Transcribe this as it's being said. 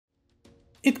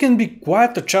It can be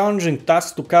quite a challenging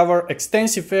task to cover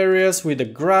extensive areas with the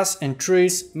grass and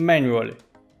trees manually.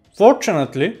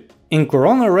 Fortunately, in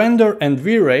Corona Render and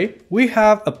V-Ray we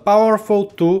have a powerful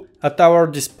tool at our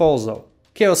disposal,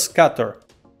 Chaos Scatter.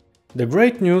 The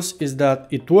great news is that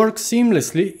it works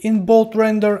seamlessly in both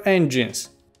render engines.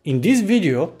 In this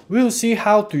video we will see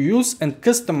how to use and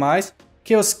customize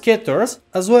Chaos Scatters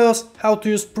as well as how to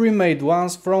use pre-made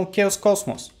ones from Chaos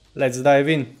Cosmos. Let's dive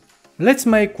in. Let's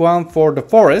make one for the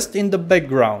forest in the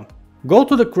background. Go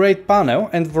to the Create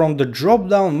panel and from the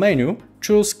drop-down menu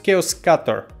choose Chaos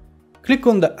Scatter. Click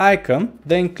on the icon,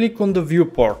 then click on the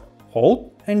viewport,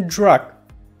 hold and drag.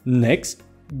 Next,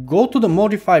 go to the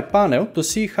Modify panel to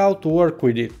see how to work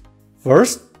with it.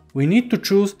 First, we need to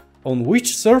choose on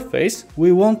which surface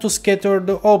we want to scatter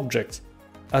the objects.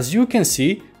 As you can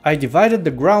see, I divided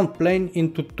the ground plane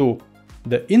into two.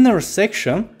 The inner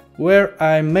section, where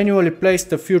I manually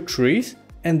placed a few trees,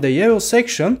 and the yellow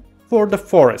section for the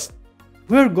forest.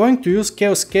 We are going to use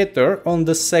Chaos Scatter on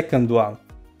the second one.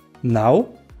 Now,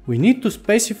 we need to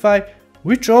specify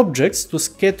which objects to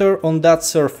scatter on that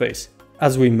surface.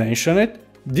 As we mentioned it,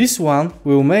 this one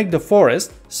will make the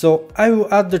forest, so I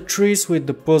will add the trees with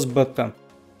the plus button.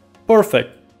 Perfect,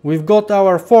 we've got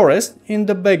our forest in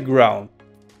the background.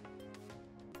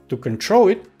 To control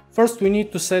it, first we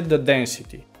need to set the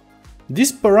density.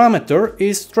 This parameter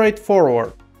is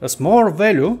straightforward. A smaller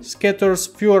value scatters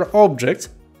fewer objects,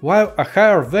 while a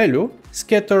higher value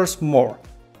scatters more.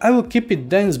 I will keep it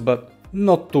dense but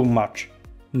not too much.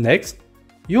 Next,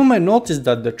 you may notice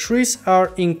that the trees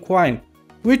are inclined,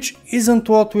 which isn't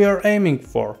what we are aiming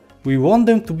for. We want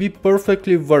them to be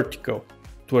perfectly vertical.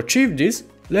 To achieve this,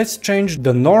 let's change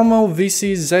the normal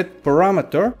VCZ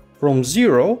parameter from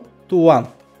 0 to 1.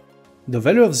 The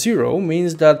value of 0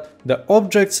 means that the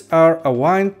objects are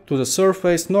aligned to the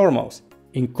surface normals.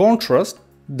 In contrast,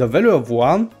 the value of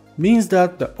 1 means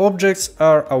that the objects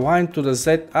are aligned to the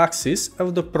Z-axis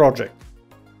of the project.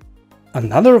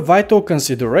 Another vital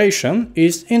consideration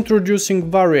is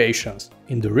introducing variations.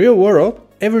 In the real world,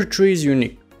 every tree is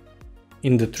unique.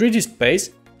 In the 3D space,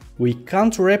 we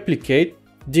can't replicate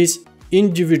this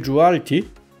individuality,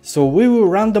 so we will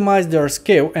randomize their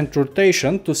scale and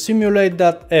rotation to simulate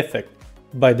that effect.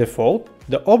 By default,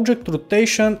 the object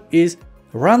rotation is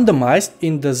randomized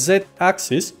in the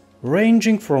Z-axis,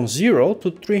 ranging from 0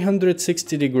 to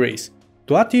 360 degrees.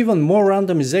 To add even more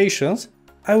randomizations,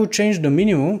 I will change the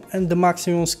minimum and the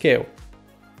maximum scale.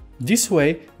 This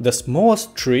way, the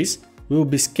smallest trees will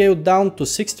be scaled down to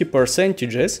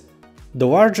 60%, the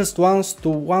largest ones to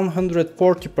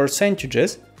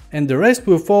 140%, and the rest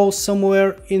will fall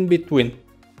somewhere in between.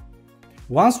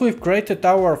 Once we've created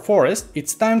our forest,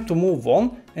 it's time to move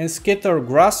on and scatter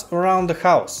grass around the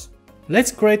house.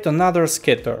 Let's create another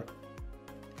scatter.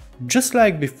 Just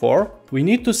like before, we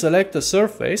need to select a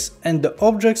surface and the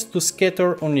objects to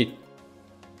scatter on it.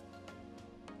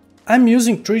 I'm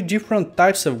using 3 different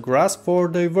types of grass for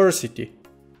diversity.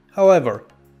 However,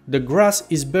 the grass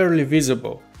is barely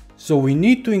visible, so we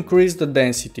need to increase the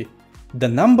density. The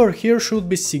number here should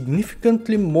be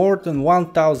significantly more than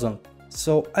 1000,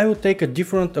 so I will take a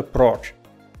different approach.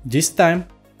 This time,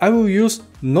 I will use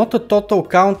not a total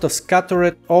count of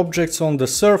scattered objects on the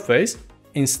surface,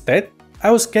 instead,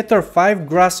 I will scatter 5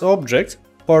 grass objects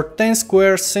for 10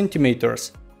 square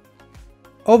centimeters.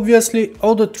 Obviously,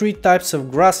 all the 3 types of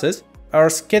grasses are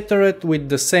scattered with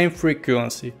the same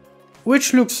frequency,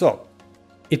 which looks odd.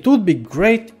 It would be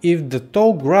great if the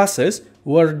tall grasses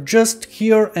were just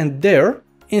here and there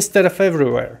instead of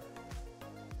everywhere.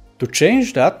 To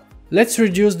change that, let's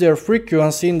reduce their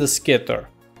frequency in the scatter.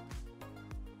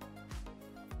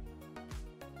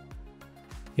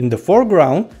 In the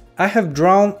foreground, I have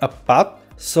drawn a path,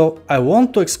 so I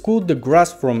want to exclude the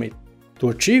grass from it. To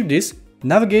achieve this,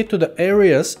 navigate to the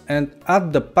areas and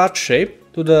add the path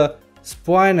shape to the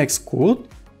spline exclude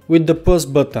with the plus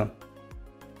button.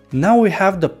 Now we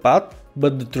have the path,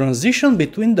 but the transition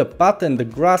between the path and the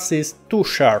grass is too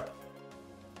sharp.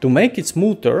 To make it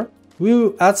smoother, we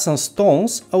will add some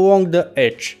stones along the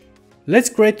edge. Let's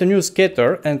create a new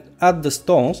scatter and add the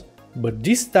stones, but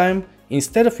this time,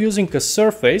 instead of using a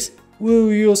surface, we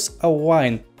will use a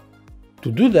line.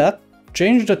 To do that,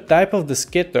 change the type of the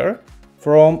scatter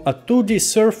from a 2D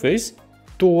surface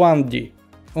to 1D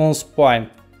on spline.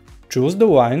 Choose the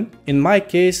line, in my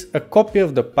case a copy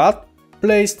of the path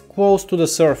placed close to the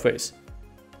surface.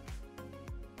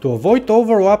 To avoid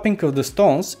overlapping of the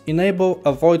stones, enable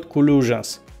Avoid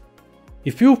Collisions.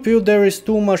 If you feel there is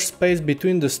too much space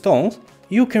between the stones,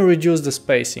 you can reduce the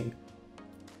spacing.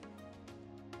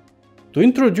 To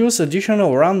introduce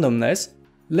additional randomness,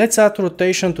 let's add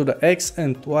rotation to the X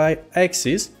and Y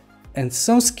axis and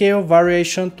some scale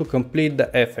variation to complete the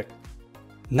effect.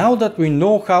 Now that we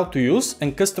know how to use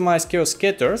and customize Chaos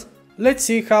scatters, let's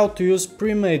see how to use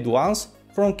pre-made ones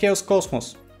from Chaos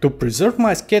Cosmos. To preserve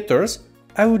my scatters,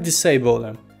 I will disable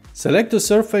them. Select the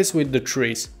surface with the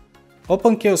trees.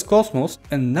 Open Chaos Cosmos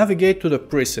and navigate to the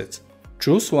presets.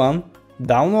 Choose one,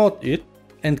 download it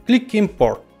and click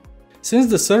import.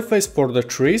 Since the surface for the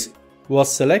trees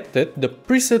was selected, the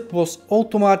preset was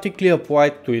automatically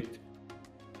applied to it.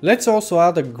 Let's also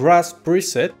add a grass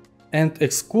preset and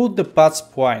exclude the path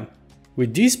spline.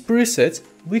 With these presets,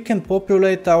 we can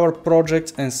populate our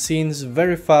projects and scenes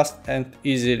very fast and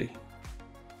easily.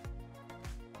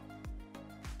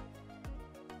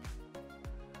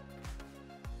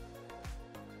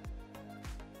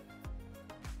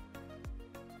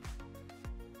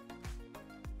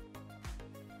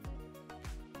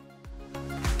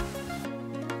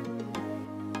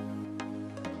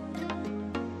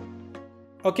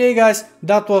 Okay guys,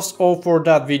 that was all for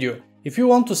that video. If you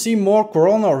want to see more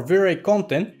Corona or V-Ray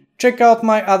content, check out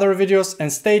my other videos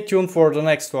and stay tuned for the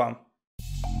next one.